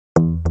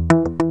Welcome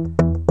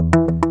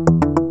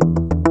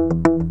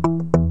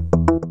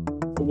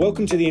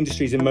to the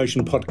Industries in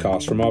Motion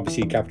podcast from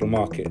RBC Capital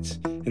Markets.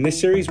 In this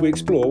series, we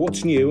explore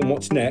what's new and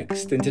what's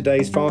next in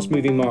today's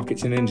fast-moving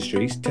markets and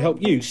industries to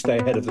help you stay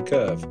ahead of the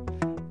curve.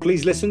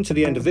 Please listen to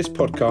the end of this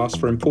podcast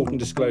for important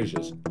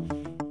disclosures.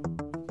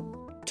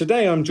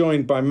 Today, I'm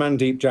joined by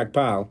Mandeep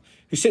Jagpal,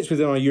 who sits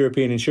within our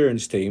European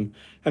insurance team,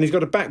 and he's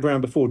got a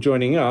background before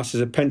joining us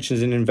as a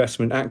pensions and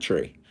investment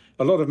actuary.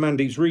 A lot of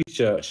Mandeep's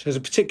research has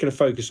a particular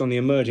focus on the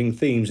emerging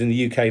themes in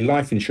the UK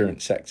life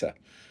insurance sector.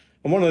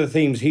 And one of the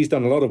themes he's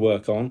done a lot of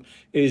work on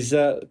is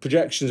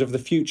projections of the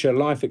future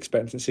life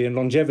expectancy and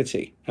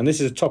longevity. And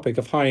this is a topic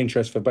of high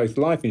interest for both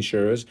life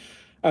insurers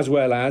as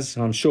well as,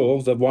 I'm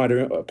sure, the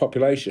wider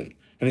population.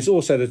 And it's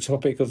also the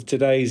topic of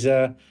today's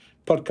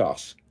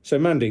podcast. So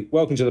Mandeep,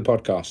 welcome to the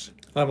podcast.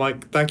 Hi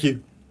Mike, thank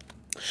you.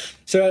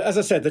 So as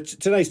I said,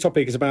 today's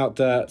topic is about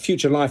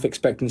future life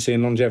expectancy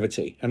and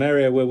longevity, an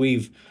area where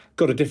we've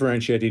got a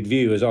differentiated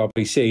view as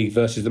RBC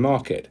versus the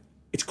market.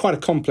 It's quite a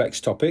complex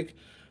topic.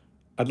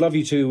 I'd love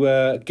you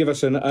to give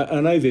us an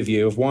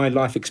overview of why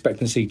life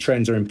expectancy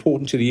trends are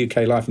important to the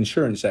UK life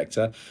insurance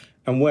sector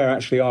and where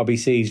actually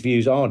RBC's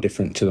views are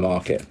different to the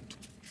market.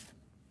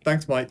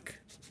 Thanks, Mike.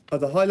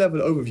 As a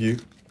high-level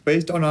overview,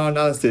 based on our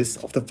analysis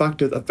of the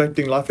factors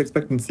affecting life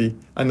expectancy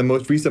and the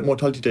most recent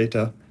mortality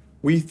data,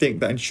 we think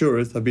that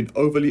insurers have been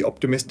overly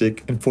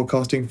optimistic in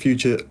forecasting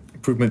future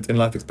improvements in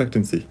life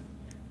expectancy.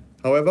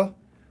 However,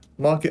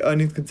 market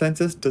earnings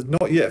consensus does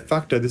not yet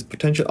factor this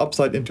potential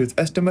upside into its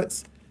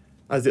estimates,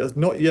 as it has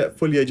not yet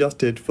fully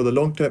adjusted for the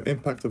long-term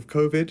impacts of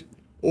COVID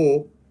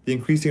or the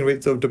increasing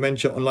rates of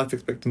dementia on life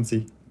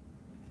expectancy.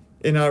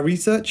 In our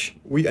research,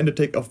 we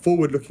undertake a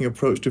forward-looking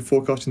approach to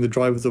forecasting the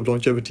drivers of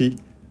longevity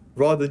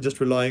rather than just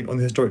relying on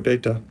the historic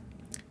data.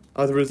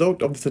 As a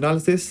result of this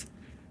analysis,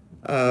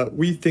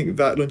 we think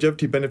that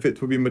longevity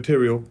benefits will be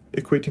material,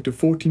 equating to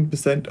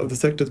 14% of the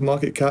sector's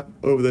market cap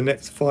over the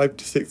next 5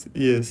 to 6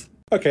 years.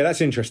 Okay,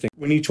 that's interesting.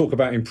 When you talk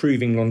about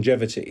improving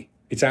longevity,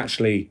 it's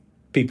actually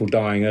people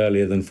dying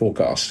earlier than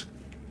forecast.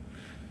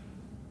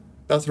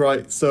 That's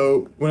right.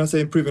 So when I say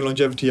improving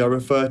longevity, I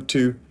refer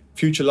to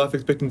future life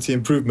expectancy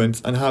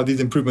improvements and how these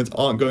improvements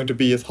aren't going to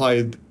be as high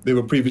as they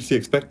were previously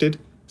expected.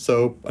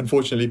 So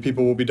unfortunately,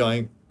 people will be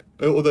dying,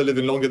 although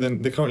living longer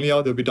than they currently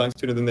are, they'll be dying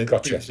sooner than they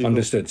previously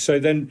Understood. So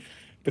then,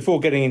 before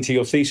getting into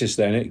your thesis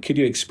then, could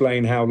you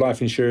explain how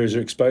life insurers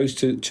are exposed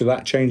to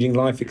that changing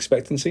life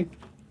expectancy?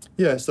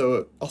 Yeah,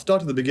 so I'll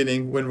start at the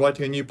beginning. When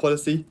writing a new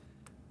policy,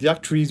 the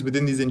actuaries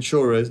within these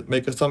insurers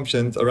make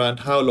assumptions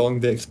around how long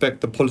they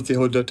expect the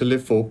policyholder to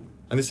live for,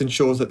 and this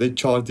ensures that they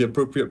charge the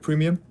appropriate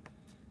premium.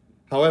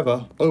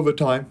 However, over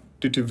time,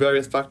 due to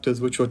various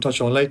factors which we'll touch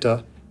on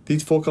later,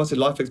 these forecasted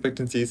life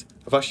expectancies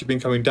have actually been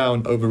coming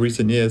down over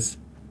recent years.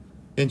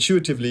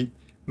 Intuitively,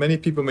 many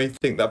people may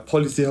think that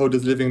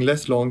policyholders living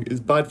less long is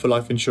bad for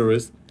life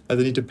insurers, as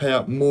they need to pay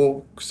out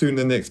more sooner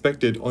than they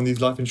expected on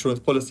these life insurance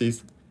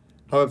policies.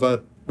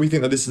 However, we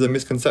think that this is a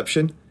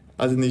misconception,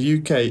 as in the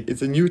UK,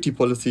 it's annuity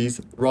policies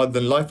rather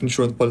than life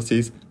insurance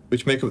policies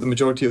which make up the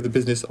majority of the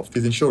business of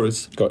these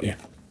insurers. Got you.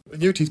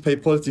 Annuities pay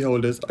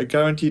policyholders a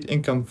guaranteed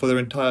income for their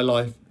entire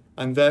life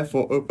and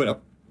therefore open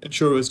up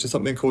insurers to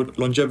something called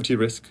longevity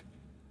risk.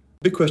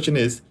 The big question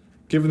is,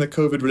 given the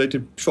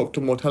COVID-related shock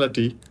to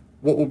mortality,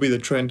 what will be the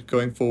trend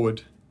going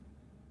forward?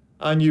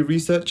 Our new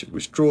research,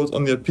 which draws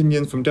on the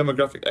opinions from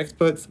demographic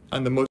experts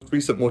and the most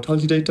recent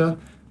mortality data,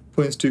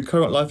 points to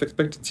current life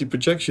expectancy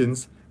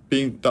projections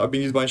that are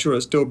being used by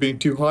insurers still being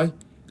too high,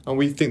 and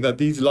we think that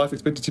these life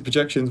expectancy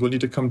projections will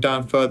need to come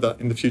down further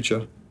in the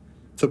future.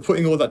 So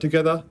putting all that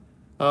together,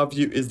 our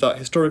view is that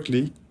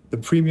historically, the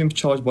premiums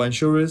charged by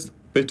insurers,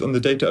 based on the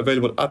data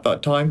available at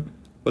that time,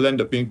 will end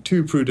up being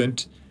too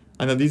prudent,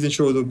 and that these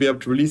insurers will be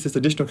able to release this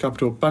additional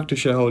capital back to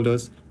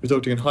shareholders,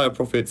 resulting in higher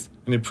profits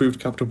and improved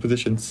capital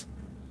positions.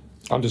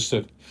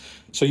 Understood.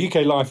 So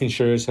UK life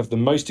insurers have the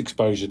most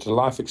exposure to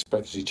life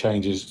expectancy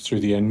changes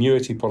through the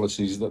annuity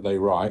policies that they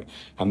write,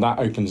 and that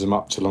opens them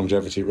up to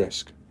longevity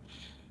risk.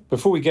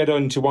 Before we get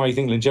on to why you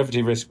think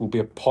longevity risk will be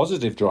a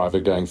positive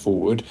driver going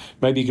forward,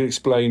 maybe you could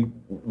explain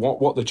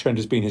what the trend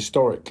has been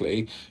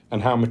historically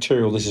and how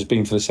material this has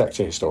been for the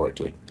sector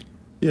historically.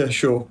 Yeah,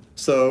 sure.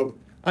 So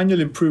annual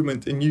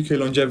improvements in UK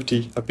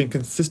longevity have been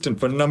consistent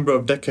for a number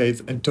of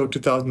decades until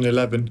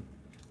 2011.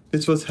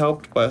 This was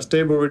helped by a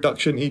stable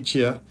reduction each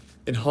year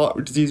in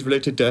heart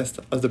disease-related deaths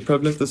as the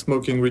prevalence of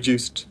smoking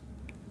reduced.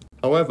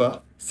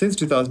 However, since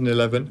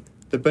 2011,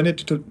 the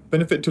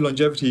benefit to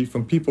longevity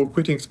from people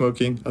quitting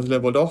smoking has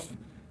leveled off,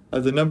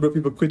 as the number of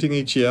people quitting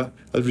each year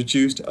has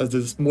reduced as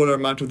there's a smaller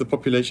amount of the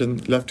population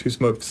left who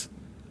smokes.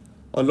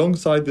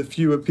 Alongside the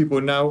fewer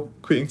people now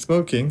quitting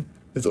smoking,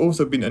 there's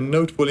also been a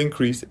notable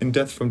increase in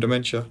deaths from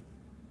dementia.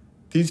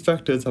 These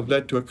factors have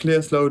led to a clear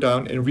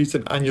slowdown in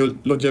recent annual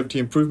longevity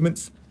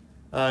improvements,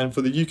 and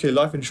for the UK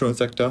life insurance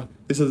sector,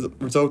 this has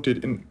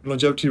resulted in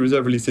longevity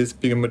reserve releases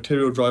being a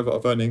material driver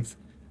of earnings.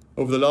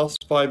 Over the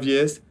last 5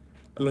 years,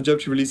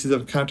 longevity releases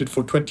have accounted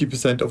for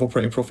 20% of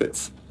operating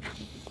profits.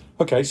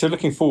 Okay, so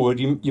looking forward,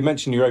 you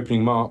mentioned your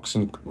opening marks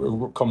and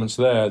comments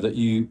there that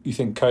you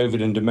think COVID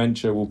and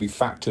dementia will be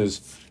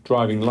factors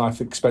driving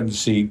life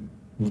expectancy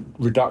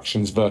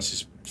reductions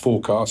versus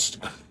forecast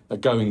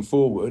going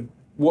forward.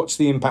 What's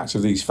the impact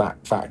of these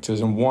factors,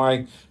 and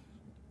why,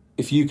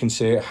 if you can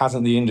see it,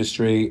 hasn't the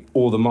industry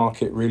or the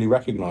market really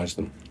recognised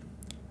them?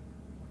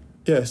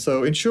 Yeah,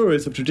 so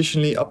insurers have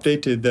traditionally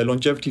updated their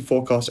longevity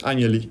forecast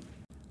annually,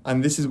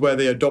 and this is where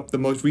they adopt the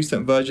most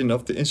recent version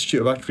of the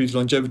Institute of Actuaries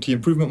Longevity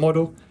Improvement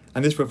Model,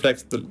 and this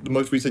reflects the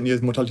most recent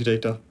year's mortality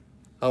data.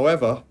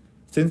 However,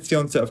 since the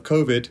onset of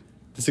COVID,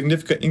 the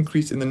significant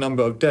increase in the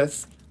number of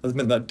deaths has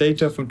meant that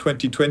data from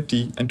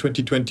 2020 and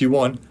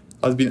 2021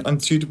 has been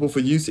unsuitable for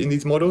use in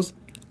these models,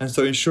 and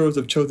so insurers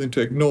have chosen to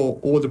ignore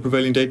all the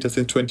prevailing data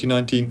since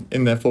 2019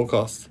 in their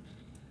forecasts.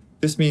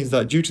 This means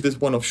that due to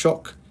this one-off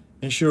shock,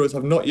 insurers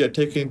have not yet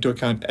taken into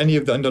account any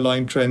of the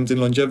underlying trends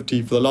in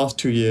longevity for the last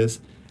 2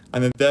 years,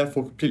 and then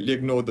therefore completely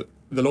ignored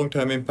the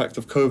long-term impacts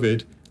of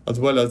COVID, as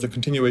well as the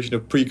continuation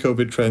of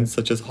pre-COVID trends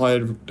such as higher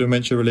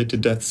dementia-related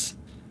deaths.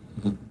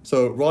 Mm-hmm.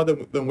 So rather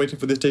than waiting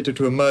for this data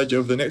to emerge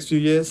over the next few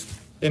years,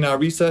 in our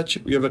research,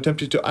 we have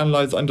attempted to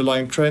analyse the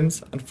underlying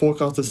trends and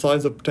forecast the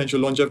size of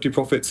potential longevity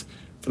profits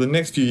for the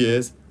next few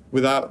years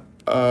without,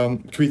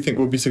 which we think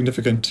will be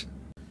significant.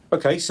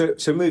 Okay, so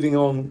moving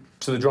on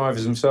to the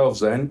drivers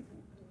themselves then,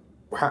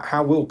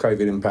 how will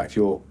COVID impact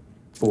your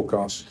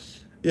forecasts?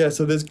 Yeah,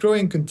 so there's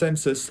growing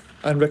consensus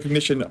and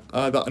recognition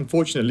that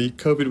unfortunately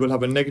COVID will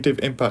have a negative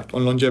impact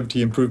on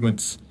longevity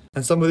improvements.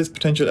 And some of this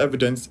potential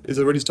evidence is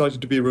already starting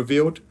to be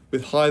revealed,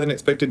 with higher than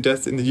expected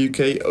deaths in the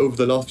UK over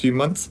the last few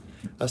months,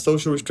 as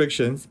social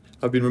restrictions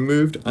have been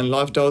removed and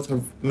lifestyles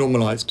have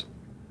normalised.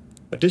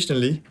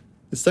 Additionally,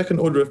 the second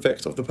order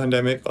effects of the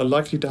pandemic are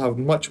likely to have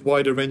much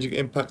wider ranging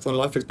impacts on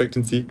life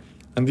expectancy,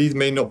 and these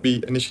may not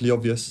be initially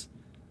obvious.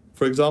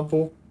 For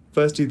example,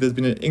 firstly, there's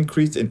been an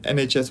increase in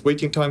NHS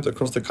waiting times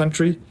across the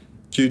country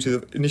due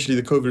to initially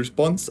the COVID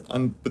response,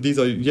 but these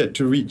are yet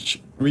to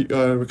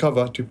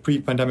recover to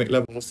pre-pandemic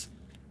levels.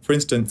 For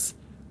instance,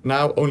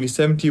 now only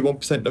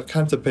 71% of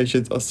cancer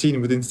patients are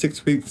seen within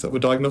 6 weeks of a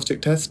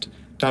diagnostic test,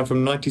 down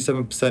from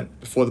 97%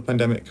 before the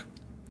pandemic.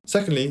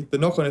 Secondly, the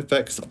knock-on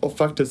effects of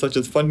factors such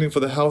as funding for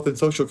the health and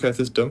social care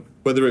system,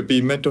 whether it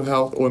be mental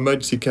health or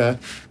emergency care,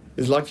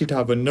 is likely to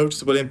have a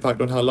noticeable impact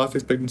on how life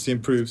expectancy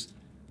improves,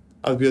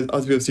 as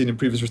we have seen in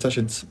previous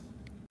recessions.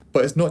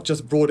 But it's not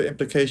just broader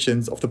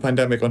implications of the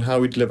pandemic on how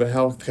we deliver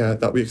healthcare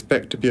that we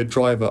expect to be a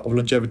driver of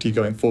longevity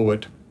going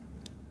forward.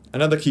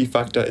 Another key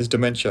factor is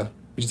dementia,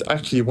 which is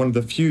actually one of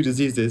the few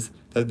diseases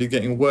that has been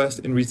getting worse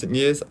in recent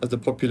years as the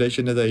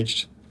population has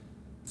aged.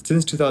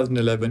 Since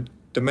 2011,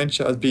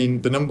 dementia has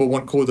been the number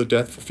one cause of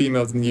death for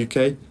females in the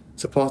UK,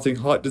 surpassing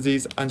heart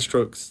disease and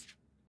strokes.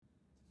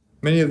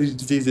 Many of these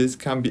diseases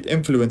can be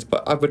influenced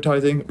by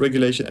advertising,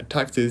 regulation and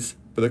taxes,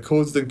 but the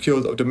causes and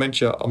cures of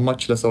dementia are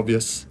much less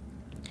obvious.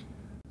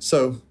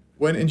 So,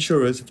 when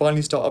insurers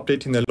finally start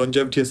updating their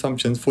longevity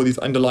assumptions for these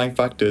underlying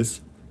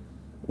factors,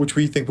 which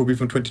we think will be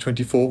from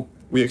 2024,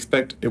 we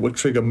expect it will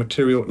trigger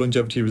material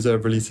longevity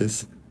reserve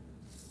releases.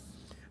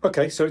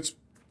 Okay, so it's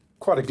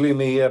quite a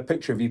gloomy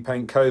picture if you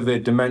paint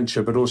COVID,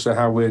 dementia, but also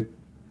how we're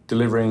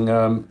delivering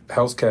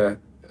healthcare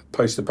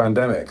post the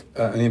pandemic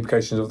and the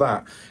implications of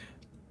that.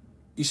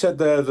 You said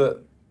there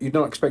that you're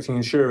not expecting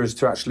insurers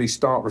to actually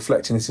start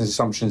reflecting these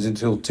assumptions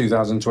until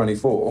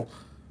 2024.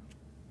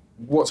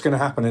 What's going to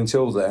happen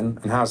until then,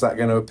 and how's that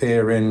going to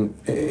appear in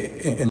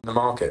the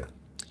market?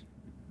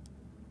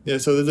 Yeah,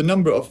 so there's a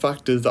number of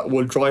factors that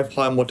will drive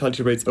higher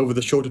mortality rates over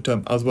the shorter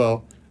term as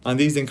well, and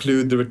these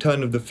include the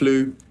return of the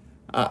flu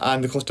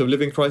and the cost of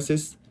living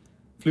crisis.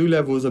 Flu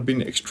levels have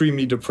been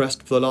extremely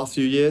depressed for the last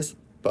few years,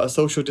 but as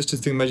social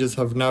distancing measures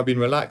have now been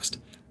relaxed,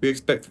 we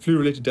expect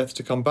flu-related deaths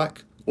to come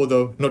back,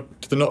 although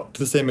not to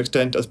the same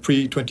extent as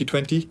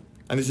pre-2020,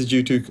 and this is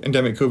due to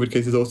endemic COVID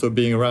cases also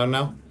being around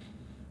now.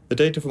 The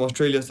data from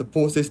Australia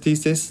supports this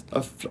thesis,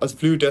 as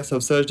flu deaths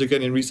have surged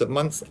again in recent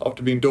months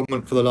after being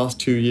dormant for the last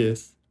 2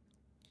 years.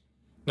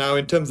 Now,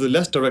 in terms of the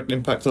less direct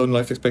impacts on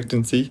life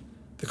expectancy,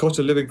 the cost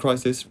of living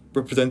crisis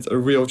represents a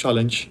real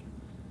challenge.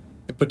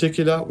 In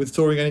particular, with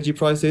soaring energy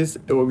prices,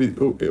 it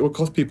will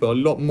cost people a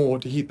lot more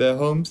to heat their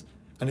homes,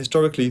 and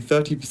historically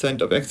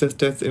 30% of excess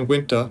deaths in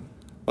winter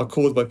are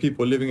caused by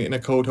people living in a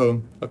cold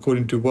home,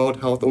 according to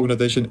World Health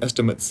Organization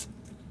estimates.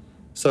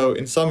 So,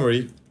 in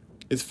summary,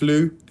 it's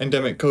flu,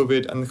 endemic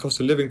COVID, and the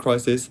cost of living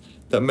crisis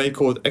that may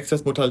cause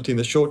excess mortality in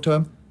the short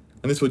term,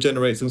 and this will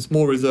generate some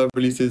small reserve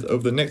releases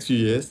over the next few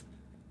years,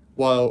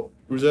 while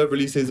reserve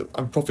releases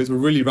and profits will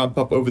really ramp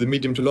up over the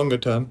medium to longer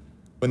term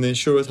when the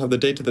insurers have the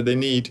data that they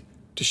need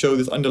to show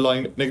this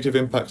underlying negative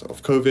impact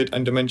of COVID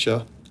and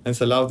dementia, and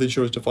this allows the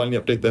insurers to finally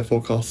update their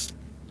forecasts.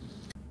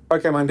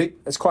 Okay, Mandy,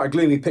 it's quite a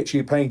gloomy picture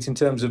you paint in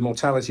terms of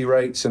mortality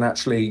rates and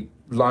actually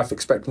life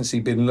expectancy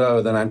being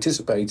lower than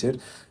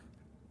anticipated.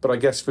 But I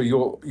guess for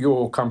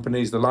your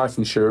companies, the life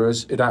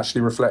insurers, it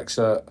actually reflects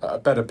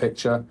a better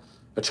picture,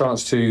 a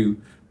chance to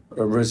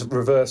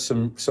reverse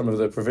some of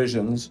the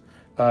provisions,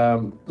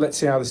 Let's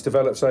see how this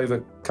develops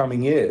over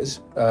coming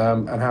years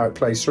and how it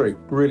plays through.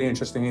 Really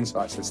interesting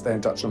insights. Let's stay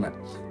in touch on it.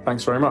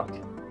 Thanks very much.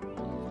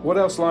 What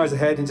else lies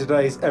ahead in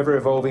today's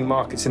ever-evolving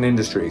markets and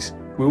industries?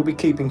 We will be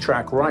keeping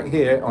track right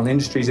here on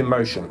Industries in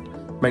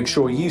Motion. Make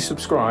sure you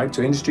subscribe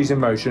to Industries in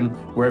Motion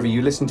wherever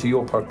you listen to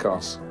your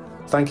podcasts.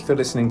 Thank you for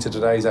listening to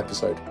today's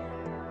episode.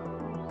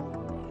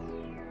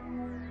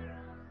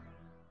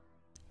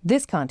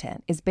 This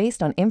content is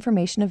based on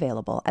information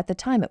available at the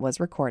time it was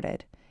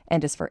recorded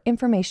and is for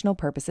informational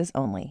purposes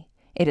only.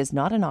 It is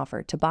not an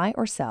offer to buy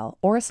or sell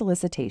or a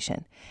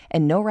solicitation,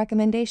 and no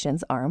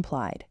recommendations are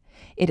implied.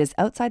 It is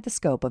outside the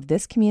scope of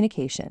this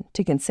communication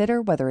to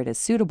consider whether it is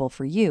suitable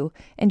for you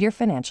and your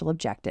financial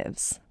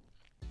objectives.